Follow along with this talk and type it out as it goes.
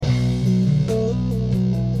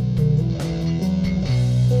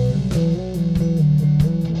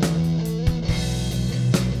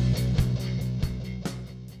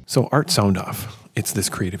So Art Sound Off. It's this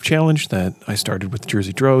creative challenge that I started with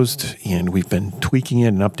Jersey Drozd, and we've been tweaking it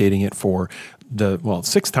and updating it for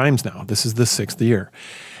 6 times now. This is the 6th year.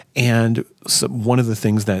 And so one of the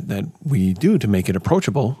things that we do to make it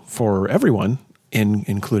approachable for everyone,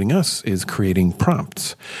 including us, is creating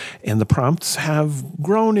prompts. And the prompts have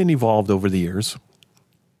grown and evolved over the years.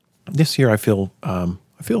 This year I feel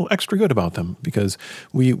extra good about them because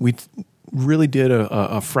we really did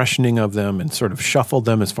a freshening of them and sort of shuffled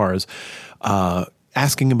them as far as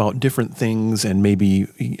asking about different things and maybe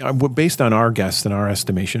based on our guests and our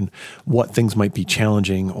estimation, what things might be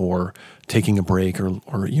challenging or taking a break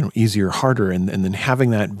or easier, harder, and then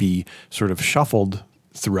having that be sort of shuffled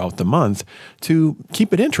throughout the month to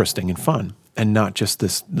keep it interesting and fun and not just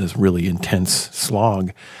this really intense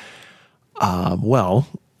slog.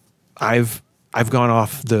 I've gone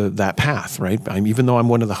off that path, right? Even though I'm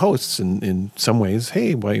one of the hosts in some ways,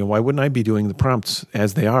 hey, why wouldn't I be doing the prompts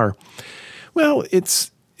as they are? Well,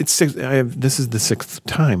 this is the 6th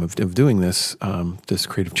time of doing this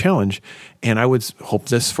creative challenge, and I would hope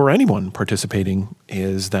this for anyone participating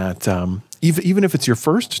is that even if it's your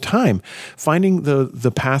first time, finding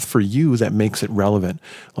the path for you that makes it relevant.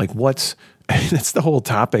 Like that's the whole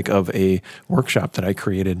topic of a workshop that I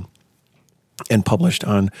created and published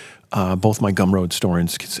on both my Gumroad store and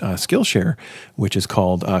Skillshare, which is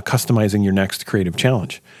called Customizing Your Next Creative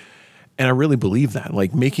Challenge. And I really believe that,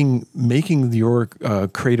 like making your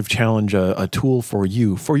creative challenge a tool for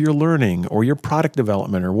you, for your learning or your product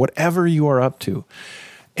development or whatever you are up to.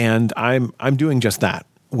 And I'm doing just that,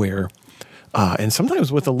 where and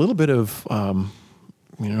sometimes with a little bit of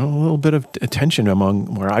attention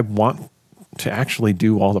among where I want to actually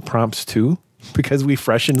do all the prompts too, because we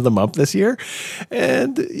freshened them up this year.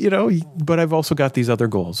 And, but I've also got these other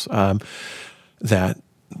goals that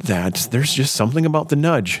there's just something about the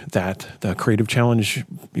nudge that the creative challenge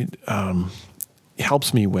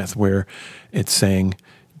helps me with, where it's saying,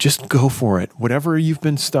 just go for it. Whatever you've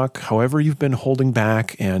been stuck, however you've been holding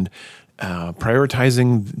back and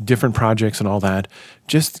prioritizing different projects and all that,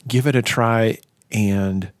 just give it a try.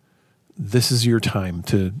 And this is your time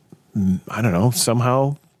to,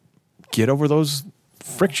 somehow get over those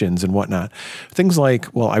frictions and whatnot. Things like,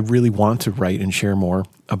 I really want to write and share more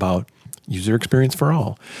about user experience for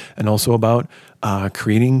all, and also about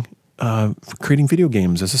creating video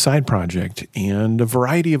games as a side project, and a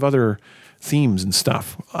variety of other themes and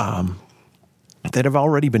stuff that I've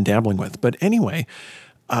already been dabbling with. But anyway,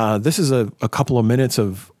 this is a couple of minutes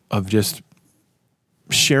of just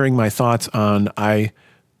sharing my thoughts on I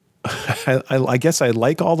guess I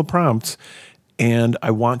like all the prompts, and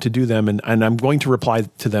I want to do them, and I'm going to reply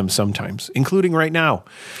to them sometimes, including right now.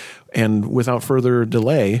 And without further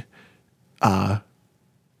delay,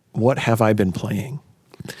 what have I been playing?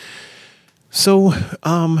 So,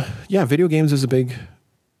 video games is a big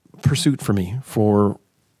pursuit for me, for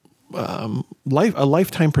a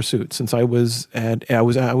lifetime pursuit since I was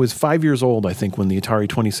 5 years old, I think, when the Atari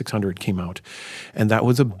 2600 came out, and that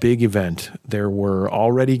was a big event. There were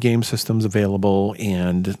already game systems available,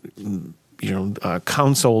 and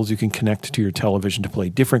consoles you can connect to your television to play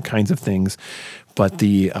different kinds of things. But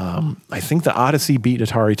I think the Odyssey beat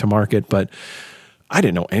Atari to market, but I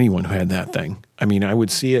didn't know anyone who had that thing. I mean, I would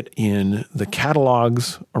see it in the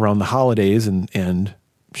catalogs around the holidays, and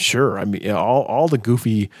sure, I mean, all the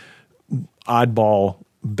goofy, oddball,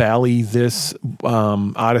 Bally this,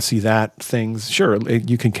 Odyssey that things. Sure,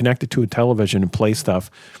 you can connect it to a television and play stuff.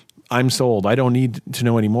 I'm sold. I don't need to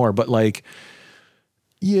know anymore. But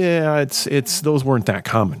it's those weren't that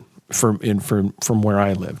common from where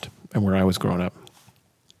I lived and where I was growing up.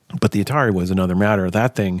 But the Atari was another matter.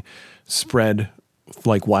 That thing spread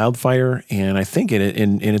like wildfire, and I think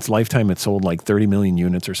in its lifetime it sold like 30 million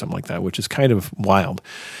units or something like that, which is kind of wild.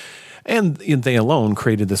 And they alone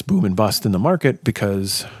created this boom and bust in the market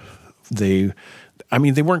because they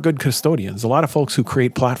weren't good custodians. A lot of folks who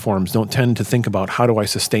create platforms don't tend to think about, how do I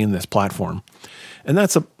sustain this platform? And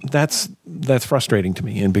that's frustrating to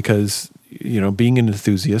me. And because, being an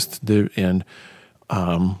enthusiast and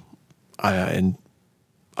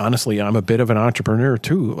honestly, I'm a bit of an entrepreneur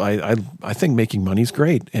too. I think making money's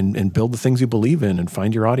great, and build the things you believe in and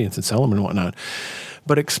find your audience and sell them and whatnot.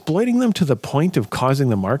 But exploiting them to the point of causing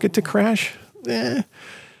the market to crash,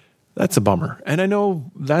 that's a bummer. And I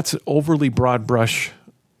know that's overly broad brush,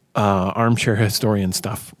 armchair historian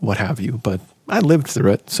stuff, what have you. But I lived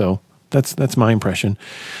through it, so that's my impression.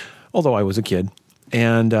 Although I was a kid,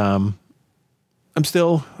 and I'm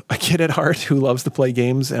still a kid at heart who loves to play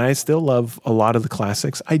games, and I still love a lot of the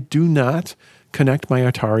classics. I do not connect my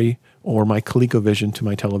Atari or my ColecoVision to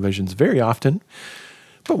my televisions very often,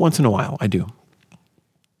 but once in a while I do.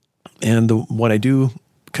 what I do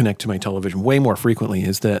connect to my television way more frequently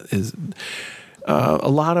is a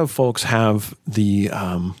lot of folks have the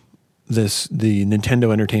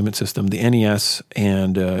Nintendo Entertainment System, the NES,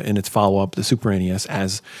 and its follow-up, the Super NES,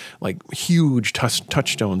 as like huge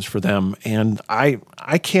touchstones for them. And I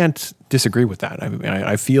can't disagree with that.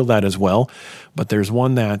 I feel that as well. But there's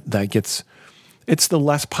one that gets, it's the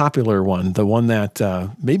less popular one, the one that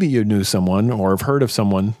maybe you knew someone or have heard of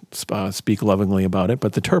someone speak lovingly about it.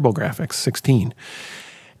 But the TurboGrafx 16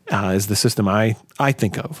 is the system I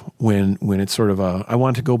think of when it's sort of I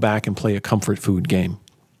want to go back and play a comfort food game.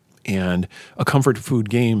 And a comfort food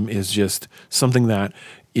game is just something that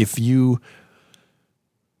if you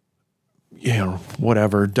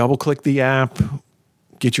whatever, double click the app,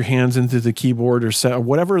 get your hands into the keyboard or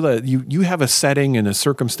whatever you have a setting and a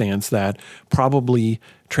circumstance that probably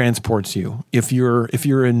transports you. If you're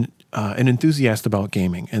an enthusiast about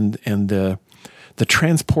gaming and the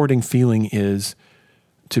transporting feeling is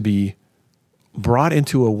to be brought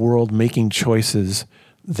into a world making choices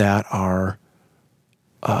that are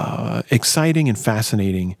exciting and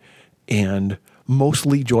fascinating and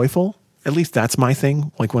mostly joyful. At least that's my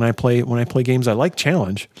thing. Like when I play games, I like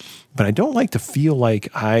challenge, but I don't like to feel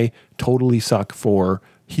like I totally suck for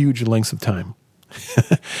huge lengths of time.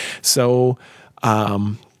 So,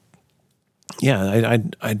 I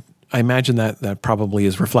imagine that probably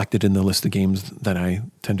is reflected in the list of games that I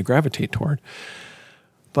tend to gravitate toward.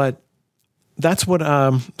 But that's what.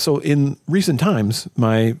 So in recent times,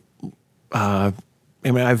 I've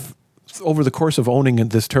over the course of owning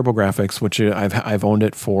this TurboGrafx, which I've owned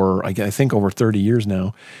it for I think over 30 years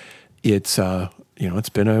now. It's it's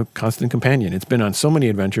been a constant companion. It's been on so many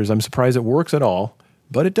adventures. I'm surprised it works at all,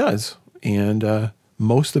 but it does, and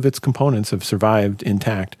most of its components have survived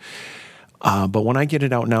intact. But when I get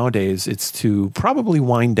it out nowadays, it's to probably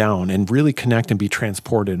wind down and really connect and be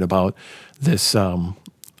transported about this.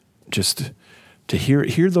 Just to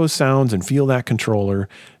hear those sounds and feel that controller,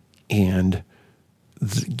 and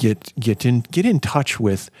get in touch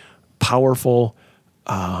with powerful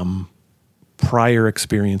prior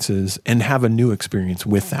experiences and have a new experience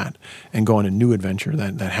with that and go on a new adventure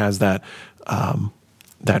that has that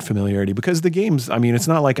familiarity. Because the games, I mean, it's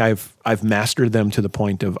not like I've mastered them to the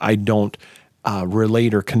point of I don't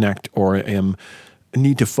relate or connect or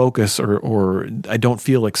need to focus or I don't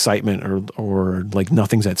feel excitement or like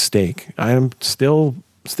nothing's at stake. I am still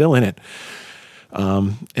in it.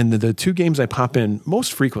 And the two games I pop in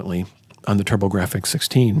most frequently on the TurboGrafx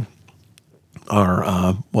 16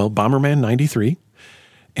 are, Bomberman 93.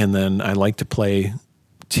 And then I like to play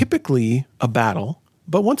typically a battle,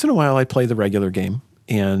 but once in a while I play the regular game.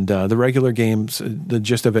 And the regular games, the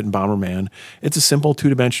gist of it in Bomberman, it's a simple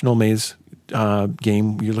two-dimensional maze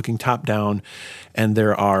game. You're looking top down, and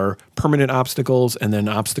there are permanent obstacles and then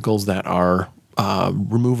obstacles that are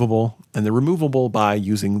removable, and they're removable by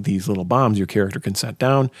using these little bombs your character can set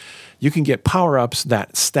down. You can get power-ups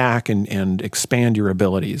that stack and expand your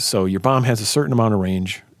abilities. So your bomb has a certain amount of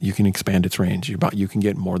range. You can expand its range. You can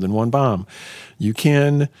get more than one bomb. You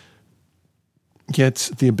can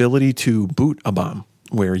get the ability to boot a bomb,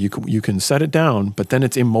 where you can set it down, but then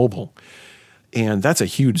it's immobile. And that's a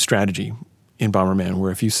huge strategy in Bomberman,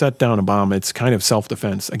 where if you set down a bomb, it's kind of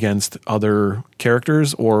self-defense against other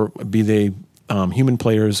characters, or be they human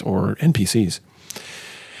players or NPCs.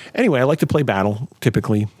 Anyway, I like to play battle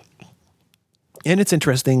typically. And it's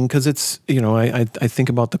interesting because it's, I think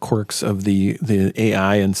about the quirks of the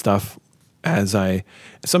AI and stuff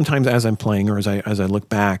sometimes as I'm playing or as I look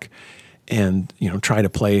back and, try to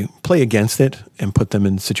play against it and put them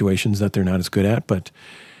in situations that they're not as good at. But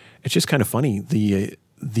it's just kind of funny.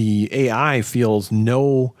 The AI feels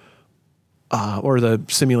or the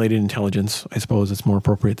simulated intelligence, I suppose it's more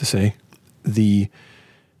appropriate to say, the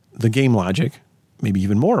game logic, maybe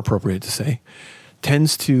even more appropriate to say,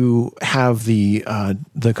 tends to have the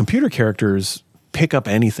computer characters pick up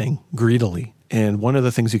anything greedily. And one of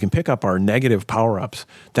the things you can pick up are negative power-ups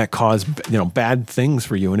that cause bad things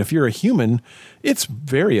for you. And if you're a human, it's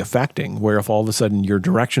very affecting, where if all of a sudden your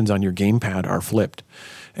directions on your gamepad are flipped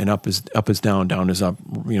and up is down, down is up,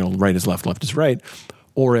 right is left, left is right.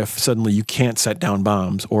 Or if suddenly you can't set down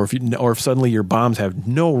bombs, or if suddenly your bombs have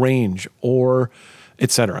no range, or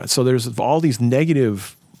et cetera. So there's all these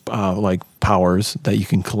negative powers that you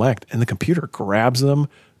can collect, and the computer grabs them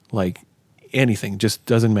like anything. Just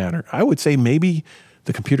doesn't matter. I would say maybe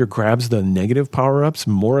the computer grabs the negative power-ups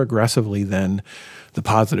more aggressively than the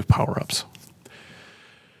positive power-ups.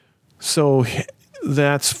 So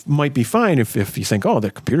that might be fine if you think, oh,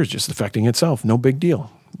 the computer's just affecting itself. No big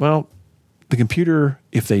deal. Well, the computer,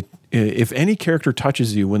 if any character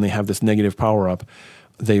touches you when they have this negative power-up,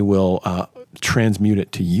 they will transmute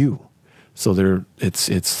it to you. So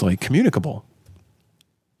it's like communicable.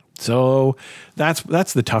 So that's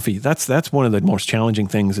the toughie. That's one of the most challenging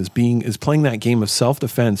things is playing that game of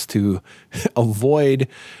self-defense to avoid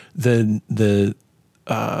the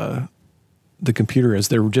computer as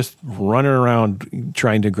they're just running around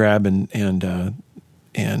trying to grab and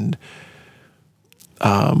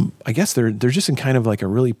I guess they're just in kind of like a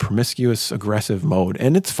really promiscuous, aggressive mode,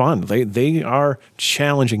 and it's fun. They are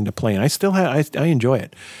challenging to play, and I enjoy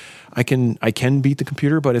it. I can beat the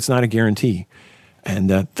computer, but it's not a guarantee, and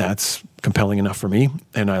that's compelling enough for me.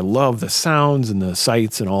 And I love the sounds and the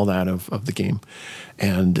sights and all that of the game,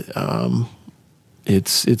 and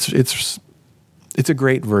it's a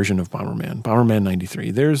great version of Bomberman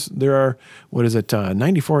 93. There are, what is it,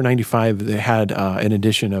 94, 95, they had an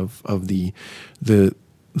edition of the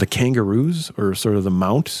kangaroos, or sort of the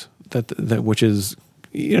mounts, that which is,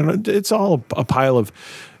 it's all a pile of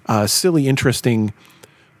silly, interesting,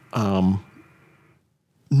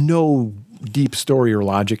 no deep story or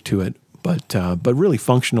logic to it, but really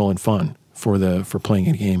functional and fun for playing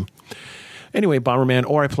a game. Anyway, Bomberman,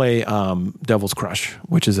 or I play Devil's Crush,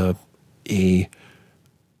 which is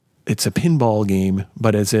it's a pinball game,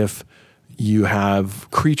 but as if you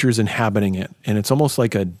have creatures inhabiting it. And it's almost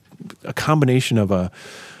like a combination of a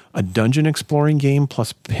dungeon exploring game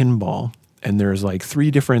plus pinball. And there's like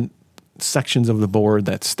 3 different sections of the board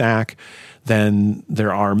that stack. Then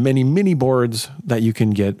there are many mini boards that you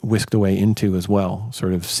can get whisked away into as well,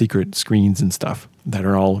 sort of secret screens and stuff that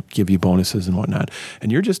are all give you bonuses and whatnot.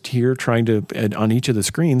 And you're just here trying to, on each of the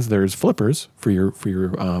screens, there's flippers for your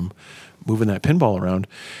moving that pinball around.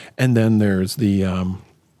 And then there's the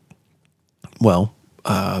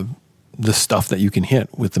stuff that you can hit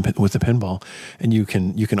with the pinball, and you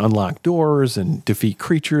can unlock doors and defeat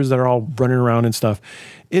creatures that are all running around and stuff.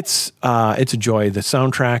 It's a joy. The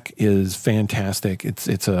soundtrack is fantastic.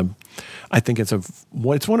 I think it's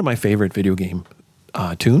one of my favorite video game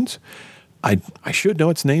tunes. I should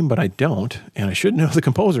know its name, but I don't, and I should know the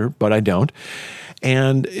composer, but I don't.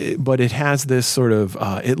 But it has this sort of,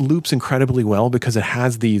 it loops incredibly well because it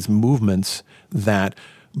has these movements that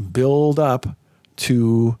build up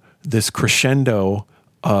to this crescendo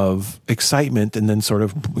of excitement, and then sort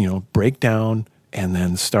of, break down, and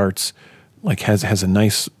then starts like has a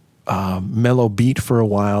nice mellow beat for a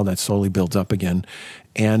while that slowly builds up again.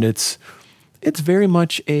 And it's very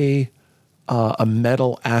much a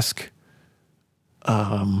metal-esque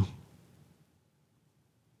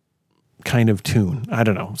kind of tune. I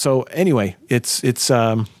don't know. So anyway, it's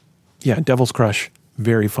Devil's Crush,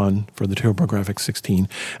 very fun for the TurboGrafx 16.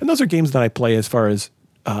 And those are games that I play as far as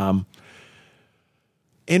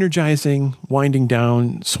energizing, winding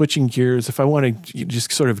down, switching gears. If I want to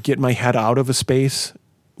just sort of get my head out of a space,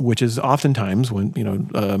 which is oftentimes when,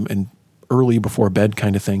 an early before bed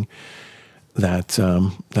kind of thing, that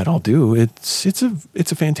I'll do. It's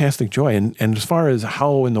a fantastic joy. And as far as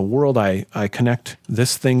how in the world I connect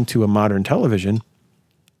this thing to a modern television,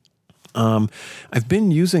 I've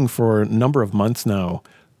been using for a number of months now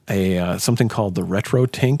something called the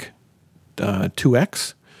RetroTink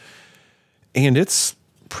 2X, and it's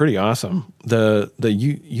pretty awesome. The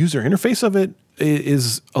user interface of it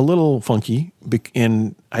is a little funky,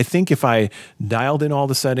 and I think if I dialed in all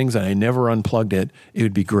the settings and I never unplugged it, it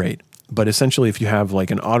would be great. But essentially, if you have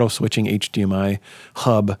like an auto-switching HDMI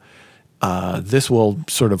hub, this will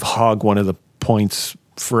sort of hog one of the points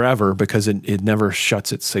forever because it never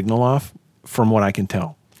shuts its signal off, from what I can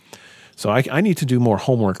tell. So I need to do more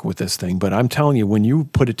homework with this thing. But I'm telling you, when you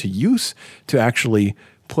put it to use to actually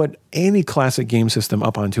put any classic game system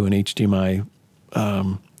up onto an HDMI,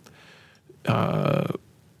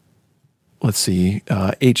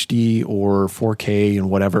 HD or 4K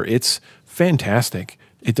and whatever, it's fantastic.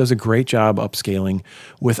 It does a great job upscaling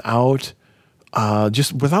without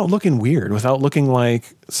looking weird, without looking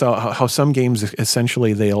like how some games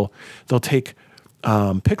essentially they'll take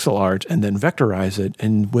pixel art and then vectorize it,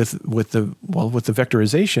 and with the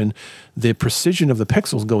vectorization, the precision of the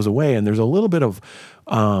pixels goes away, and there's a little bit of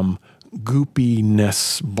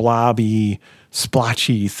goopiness, blobby,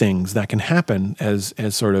 splotchy things that can happen as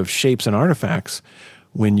sort of shapes and artifacts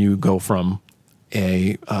when you go from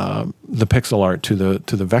the pixel art to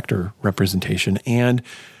the vector representation. And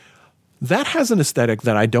that has an aesthetic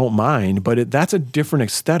that I don't mind, but that's a different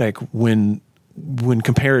aesthetic when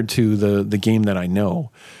compared to the game that I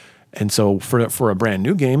know. And so for a brand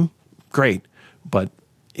new game, great, but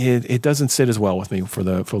it doesn't sit as well with me for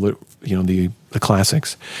the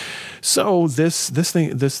classics. So this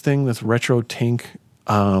RetroTink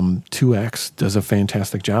 2X does a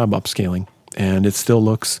fantastic job upscaling, and it still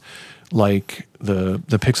looks like the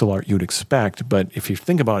pixel art you'd expect. But if you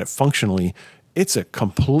think about it functionally, it's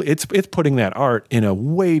it's putting that art in a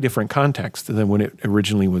way different context than when it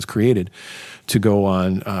originally was created to go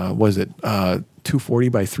on, was it 240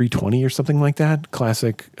 by 320 or something like that?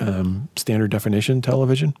 Classic standard definition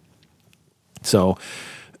television. So,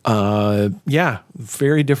 yeah,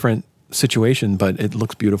 very different situation, but it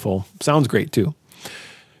looks beautiful. Sounds great too.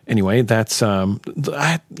 Anyway, that's,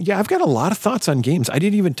 I've got a lot of thoughts on games. I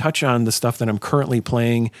didn't even touch on the stuff that I'm currently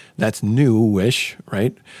playing that's new-ish,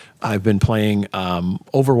 right? I've been playing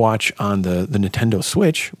Overwatch on the Nintendo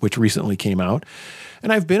Switch, which recently came out.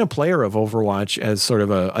 And I've been a player of Overwatch as sort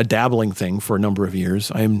of a dabbling thing for a number of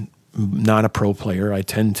years. I'm not a pro player. I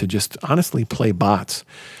tend to just honestly play bots.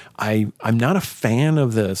 I'm not a fan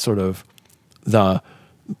of the sort of the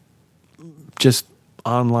just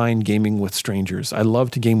online gaming with strangers. I love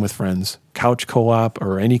to game with friends. Couch co-op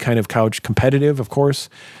or any kind of couch competitive, of course,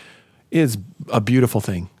 is a beautiful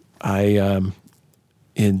thing. A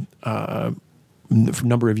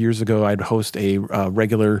number of years ago, I'd host a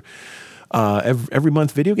regular every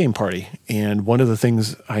month video game party. And one of the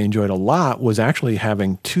things I enjoyed a lot was actually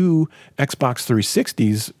having two Xbox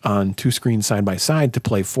 360s on two screens side by side to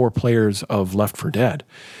play 4 players of Left 4 Dead.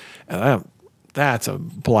 That's a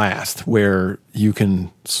blast where you're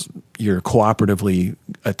cooperatively,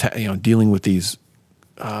 dealing with these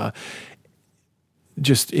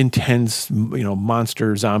just intense,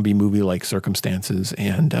 monster zombie movie like circumstances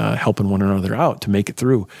and helping one another out to make it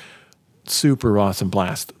through. Super awesome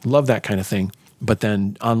blast. Love that kind of thing. But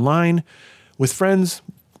then online with friends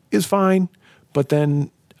is fine. But then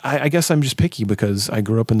I guess I'm just picky because I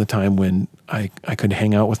grew up in the time when I could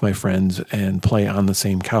hang out with my friends and play on the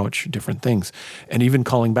same couch, different things. And even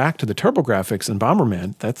calling back to the TurboGrafx and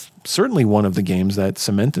Bomberman, that's certainly one of the games that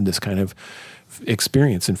cemented this kind of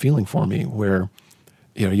experience and feeling for me where,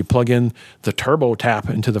 you plug in the Turbo Tap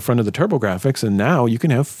into the front of the TurboGrafx and now you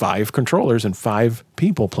can have 5 controllers and 5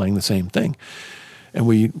 people playing the same thing. And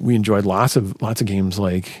we enjoyed lots of games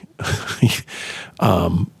like,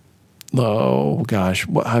 oh gosh,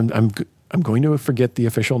 I'm going to forget the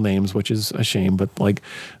official names, which is a shame. But like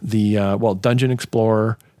the Dungeon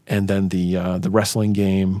Explorer, and then the wrestling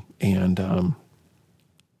game, and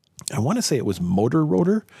I want to say it was Motor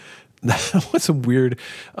Rotor. That was a weird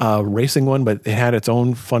racing one, but it had its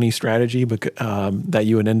own funny strategy that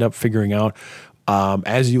you would end up figuring out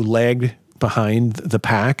as you lagged behind the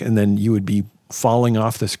pack, and then you would be falling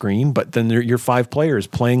off the screen, but then you're 5 players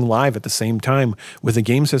playing live at the same time with a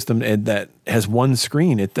game system that has one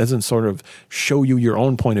screen. It doesn't sort of show you your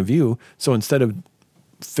own point of view. So instead of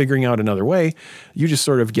figuring out another way, you just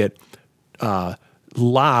sort of get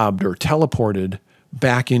lobbed or teleported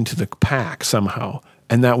back into the pack somehow.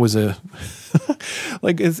 And that was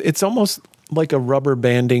it's almost like a rubber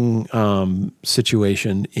banding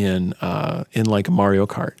situation in like Mario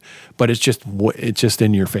Kart, but it's just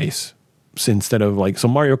in your face. So instead of so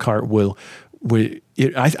Mario Kart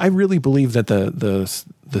I really believe that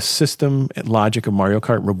the system and logic of Mario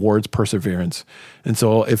Kart rewards perseverance. And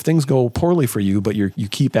so if things go poorly for you, but you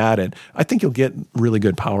keep at it, I think you'll get really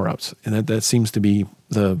good power-ups. And that seems to be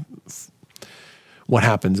what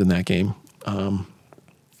happens in that game.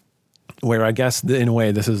 Where I guess in a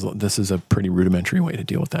way this is a pretty rudimentary way to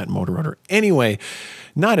deal with that in Motor Rotor. Anyway,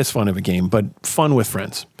 not as fun of a game, but fun with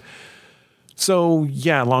friends. So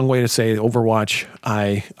yeah, long way to say Overwatch.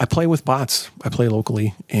 I play with bots. I play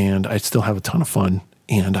locally, and I still have a ton of fun.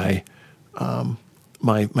 And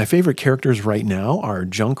my favorite characters right now are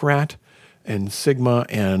Junkrat and Sigma,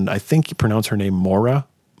 and I think you pronounce her name Moira.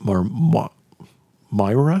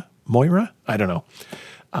 I don't know.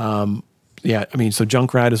 Yeah, I mean, so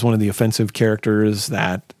Junkrat is one of the offensive characters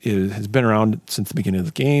that has been around since the beginning of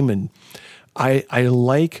the game, and I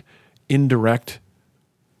like indirect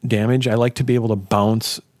damage. I like to be able to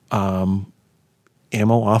bounce ammo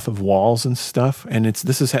off of walls and stuff, and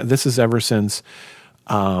this is ever since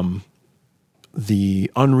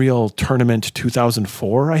the Unreal Tournament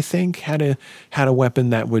 2004. I think had a weapon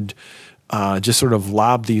that would just sort of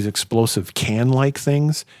lob these explosive can-like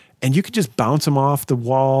things. And you could just bounce them off the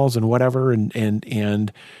walls and whatever,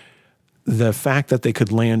 and the fact that they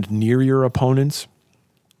could land near your opponents,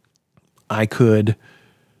 I could.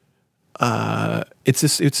 It's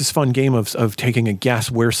this fun game of taking a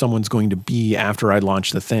guess where someone's going to be after I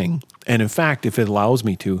launch the thing. And in fact, if it allows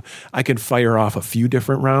me to, I could fire off a few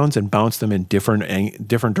different rounds and bounce them in different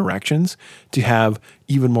directions to have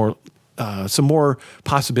even more some more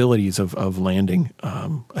possibilities of landing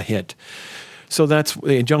a hit. So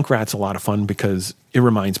Junkrat's a lot of fun because it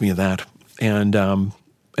reminds me of that. And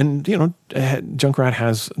Junkrat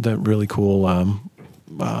has the really cool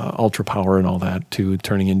ultra power and all that, to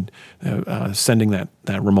turning in, sending that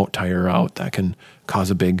remote tire out that can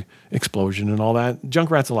cause a big explosion and all that.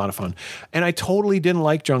 Junkrat's a lot of fun. And I totally didn't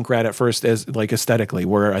like Junkrat at first, as like aesthetically,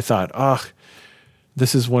 where I thought,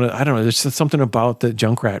 this is one of, I don't know, there's just something about the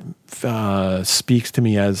Junkrat speaks to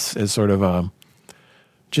me as sort of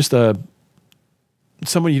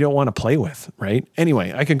someone you don't want to play with, right?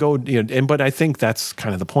 Anyway, I can go, but I think that's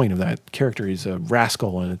kind of the point of that character. He's a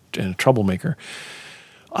rascal and a troublemaker,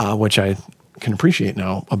 which I can appreciate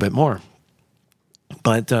now a bit more.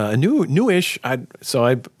 But newish. I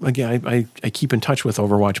keep in touch with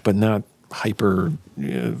Overwatch, but not hyper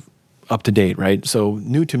up to date, right? So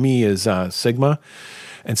new to me is Sigma,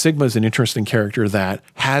 and Sigma is an interesting character that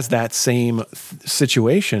has that same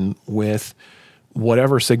situation with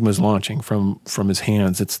whatever Sigma's launching from his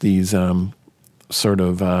hands. It's these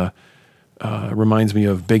reminds me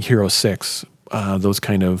of Big Hero 6, those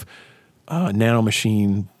kind of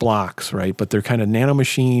nanomachine blocks, right? But they're kind of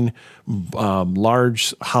nanomachine,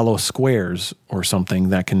 large hollow squares or something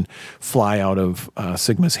that can fly out of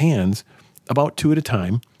Sigma's hands, about 2 at a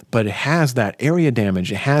time. But it has that area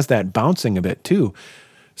damage. It has that bouncing a bit too.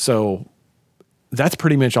 So that's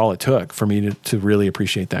pretty much all it took for me to really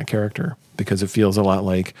appreciate that character, because it feels a lot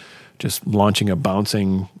like just launching a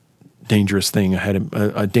bouncing, dangerous thing ahead of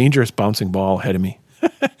a dangerous bouncing ball ahead of me.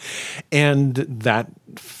 And that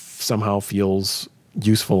somehow feels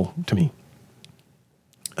useful to me.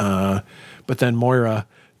 But then Moira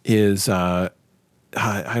is, I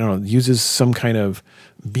don't know, uses some kind of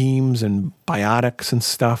beams and biotics and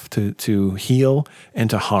stuff to heal and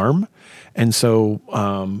to harm. And so,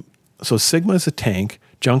 Sigma is a tank,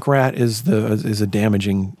 Junkrat is a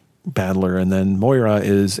damaging battler, and then Moira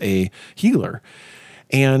is a healer.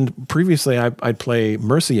 And previously I'd play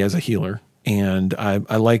Mercy as a healer, and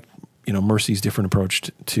I like, Mercy's different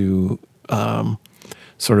approach to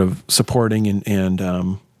sort of supporting and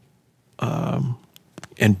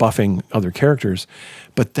buffing other characters.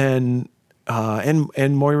 But then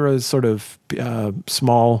and Moira's sort of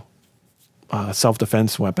small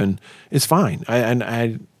self-defense weapon is fine.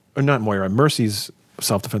 Not Moira, Mercy's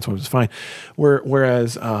self-defense weapon is fine.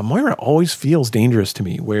 Whereas Moira always feels dangerous to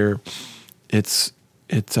me, where she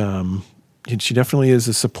definitely is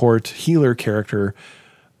a support healer character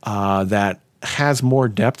that has more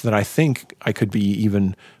depth that I think I could be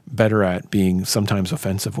even better at being sometimes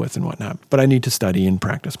offensive with and whatnot. But I need to study and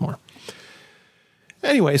practice more.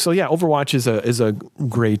 Anyway, so yeah, Overwatch is a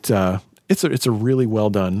great. It's a really well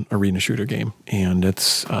done arena shooter game, and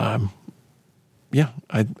it's the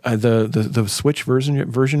Switch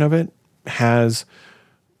version of it has,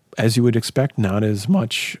 as you would expect, not as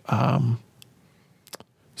much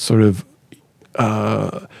sort of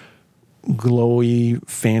glowy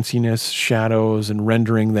fanciness, shadows, and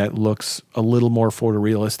rendering that looks a little more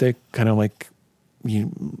photorealistic, kind of like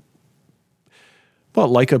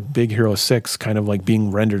like a Big Hero 6, kind of like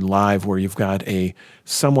being rendered live, where you've got a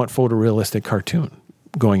somewhat photorealistic cartoon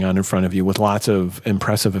going on in front of you with lots of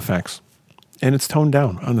impressive effects. And it's toned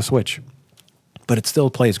down on the Switch, but it still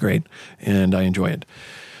plays great, and I enjoy it.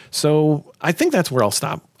 So I think that's where I'll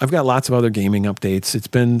stop. I've got lots of other gaming updates. It's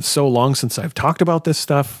been so long since I've talked about this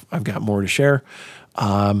stuff. I've got more to share.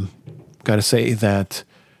 Got to say that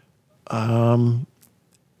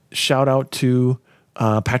shout out to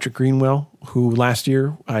Patrick Greenwell, who last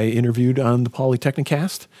year I interviewed on the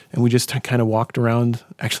Polytechnicast, and we just kind of walked around.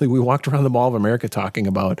 Actually, we walked around the Mall of America talking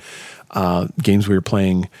about games we were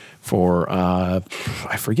playing for, I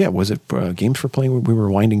forget, was it games for playing we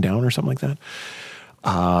were winding down or something like that?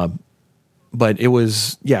 But it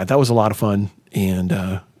was, that was a lot of fun, and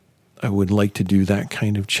I would like to do that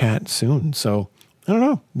kind of chat soon. So I don't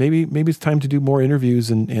know, maybe it's time to do more interviews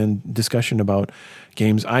and discussion about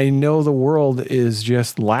games. I know the world is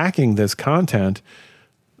just lacking this content,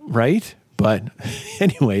 right? But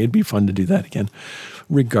anyway, it'd be fun to do that again,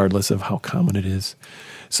 regardless of how common it is.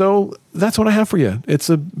 So that's what I have for you. It's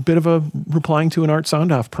a bit of a replying to an Art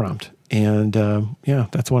Soundoff prompt. And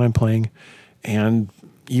that's what I'm playing. And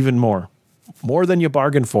even more than you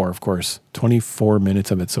bargained for, of course. 24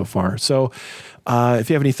 minutes of it so far. So if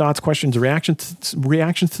you have any thoughts, questions, or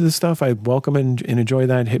reactions to this stuff, I welcome and enjoy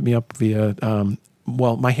that. Hit me up via,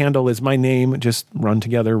 my handle is my name, just run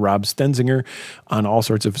together, Rob Stenzinger, on all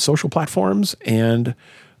sorts of social platforms. And,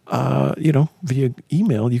 via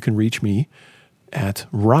email, you can reach me at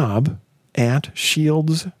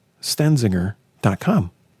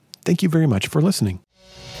rob@shieldsstenzinger.com. Thank you very much for listening.